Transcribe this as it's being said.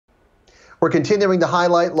We're continuing to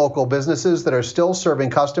highlight local businesses that are still serving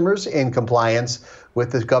customers in compliance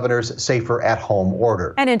with the governor's Safer at Home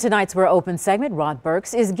order. And in tonight's We're Open segment, Rod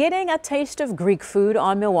Burks is getting a taste of Greek food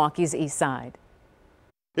on Milwaukee's east side.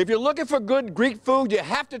 If you're looking for good Greek food, you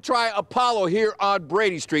have to try Apollo here on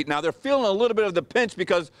Brady Street. Now, they're feeling a little bit of the pinch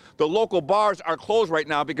because the local bars are closed right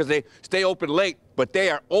now because they stay open late, but they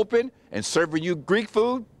are open and serving you Greek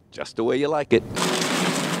food just the way you like it.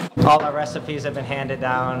 All our recipes have been handed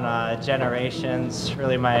down generations.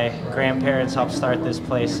 Really, my grandparents helped start this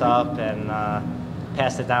place up and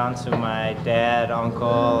passed it down to my dad,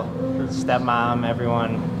 uncle, stepmom.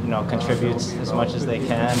 Everyone, contributes as much as they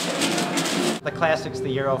can. The classics, the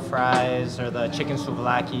Euro fries or the chicken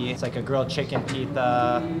souvlaki. It's like a grilled chicken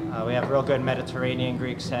pita. We have real good Mediterranean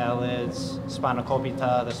Greek salads,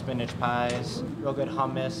 spanakopita, the spinach pies, real good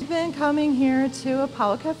hummus. We've been coming here to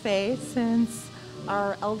Apollo Cafe since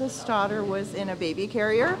our eldest daughter was in a baby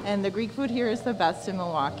carrier, and the Greek food here is the best in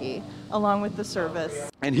Milwaukee, along with the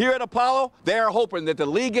service. And here at Apollo, they are hoping that the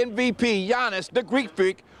league MVP, Giannis, the Greek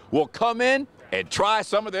freak, will come in and try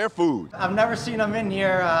some of their food. I've never seen him in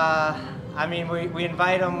here. We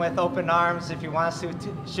invite him with open arms. If he wants to,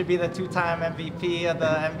 should be the two-time MVP of the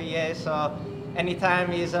NBA. So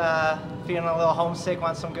anytime he's feeling a little homesick,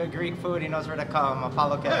 wants some good Greek food, he knows where to come,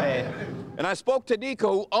 Apollo Cafe. And I spoke to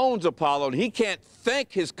Nico, who owns Apollo, and he can't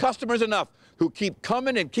thank his customers enough who keep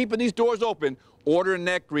coming and keeping these doors open, ordering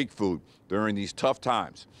that Greek food during these tough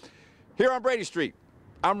times. Here on Brady Street,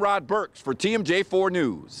 I'm Rod Burks for TMJ4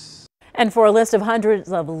 News. And for a list of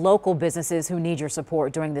hundreds of local businesses who need your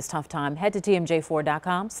support during this tough time, head to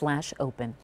tmj4.com/open.